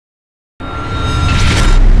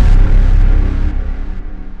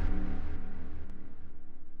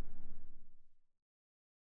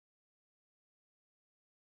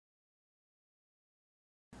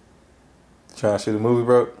Trying to shoot a movie,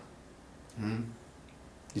 bro? Hmm?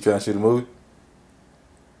 You trying to shoot a movie?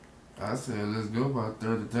 I said, let's go about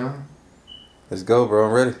 30 times. Let's go, bro.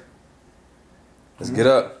 I'm ready. Let's get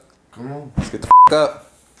up. Come on. Let's get the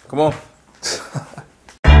up. Come on.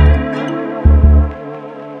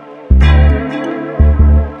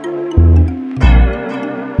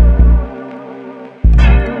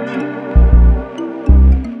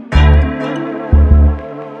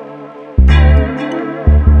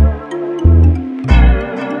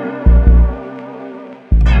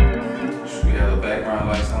 We have the background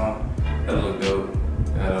lights on. That look dope.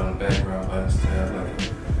 Got on the background lights to have like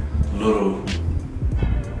a little,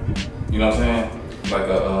 you know what I'm saying? Like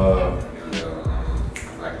a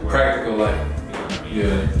practical light. Yeah. You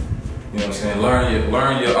know what I'm saying?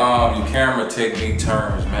 Learn your camera technique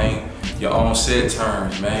terms, man. Your own set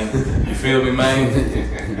terms, man. You feel me, man?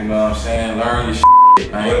 You know what I'm saying? Learn your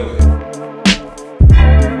shit, man.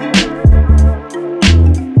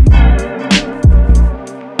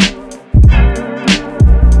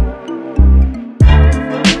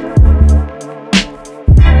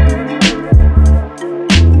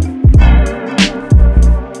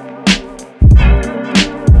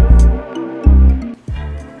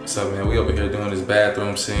 What's up, man? We over here doing this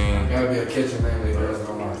bathroom scene. Gotta be a kitchen lately, bro.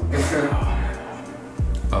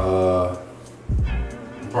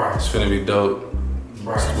 It's finna be dope.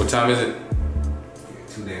 What time is it?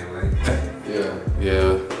 Too damn late.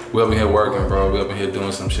 Yeah. We up in here working, bro. We up in here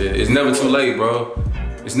doing some shit. It's never too late, bro.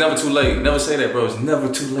 It's never too late. Never say that, bro. It's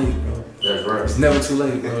never too late, bro. That's right. It's never too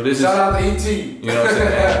late, bro. This Shout out to ET. You know what I'm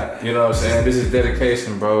saying? You know what I'm saying? This is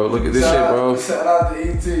dedication, bro. Look at this shit, bro. Shout out to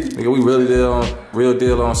ET. Nigga, we really real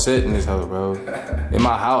deal on set in this house, bro. In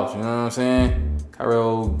my house, you know what I'm saying?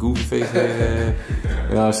 Kyle, goofy face head. You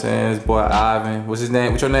know what I'm saying? This boy Ivan. What's his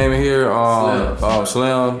name? What's your name in here? Slim.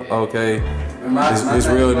 Slim. Okay. His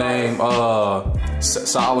real name,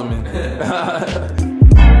 Solomon.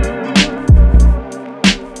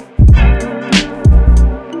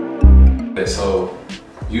 So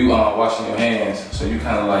you washing your hands, so you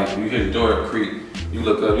kind of like, you hear the door creak, you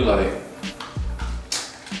look up, you like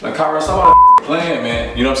Kyra, saw that playing,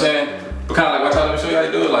 man. You know what I'm saying? But kind of like, watch out, let me show you how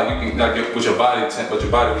you do it. Like you can, like with your body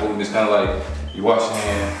movement, it's kind of like you wash your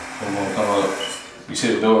hand, come up, you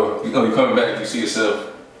see the door, you coming back, you see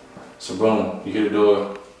yourself. So boom, you hear the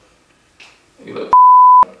door, you look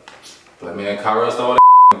like, man, Kyra saw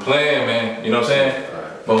that playing, man. You know what I'm saying?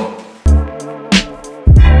 Right. Boom.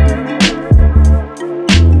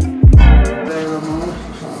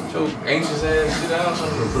 Anxious ass, sit down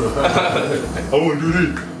something. I want to do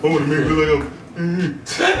this. I want to make it look like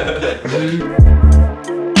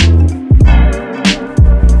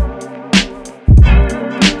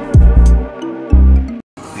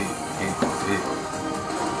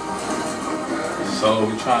So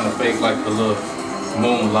we're trying to fake like the little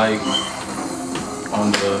moonlight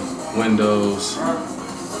on the windows.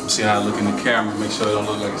 See how I look in the camera, make sure it don't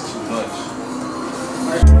look like it's too much.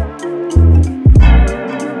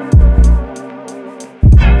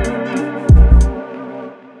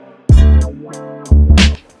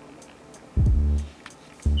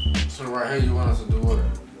 So right here, you want us to do what?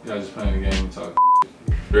 Y'all just playing the game and talk.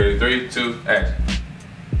 Ready? 3, 2, action.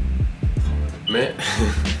 Man.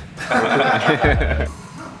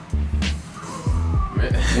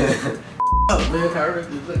 Man,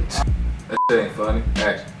 That shit ain't funny.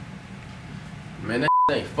 Action. man, that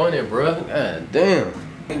ain't funny, bro. God damn.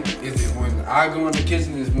 Is it when I go in the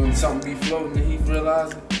kitchen, is when something be floating and he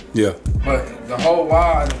realize it? Yeah. But the whole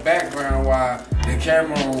while in the background, while the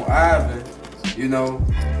camera on Ivan, you know,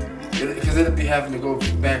 because it'll be having to go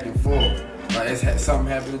back and forth. Like it's something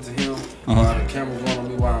happening to him while the camera going on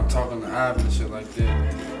me while I'm talking to Ivan and shit like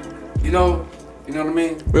that. You know what I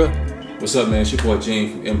mean? Yeah. What's up, man? It's your boy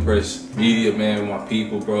Gene from MPRS Media, man, with my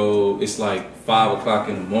people, bro. It's like 5 o'clock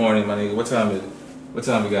in the morning, my nigga. What time is it? What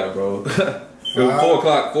time we got, bro? 4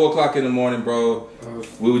 o'clock in the morning, bro.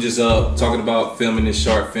 We were just up talking about filming this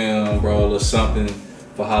short film, bro. A little something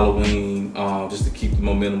for Halloween, just to keep the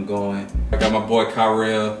momentum going. I got my boy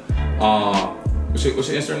Kyrell. What's your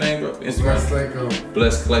Instagram name, bro? Instagram?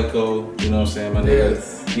 Bless Clayco. You know what I'm saying? My nigga,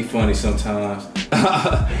 Yes. he funny sometimes.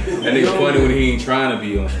 That nigga funny when he ain't trying to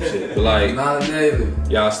be on some shit. But like,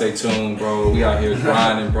 y'all stay tuned, bro. We out here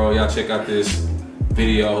grinding, bro. Y'all check out this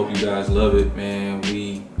video. I hope you guys love it, man.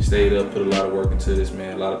 We stayed up, put a lot of work into this,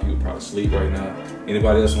 man. A lot of people probably sleep right now.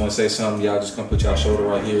 Anybody else want to say something? Y'all just come put y'all shoulder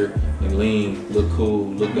right here and lean, look cool,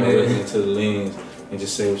 look directly into the lens. And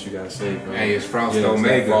just say what you gotta say, bro. Hey, it's Frost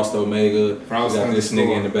Omega. Frost Omega. Frost we got this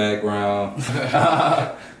nigga _ in the background.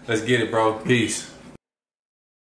 Let's get it, bro. Peace.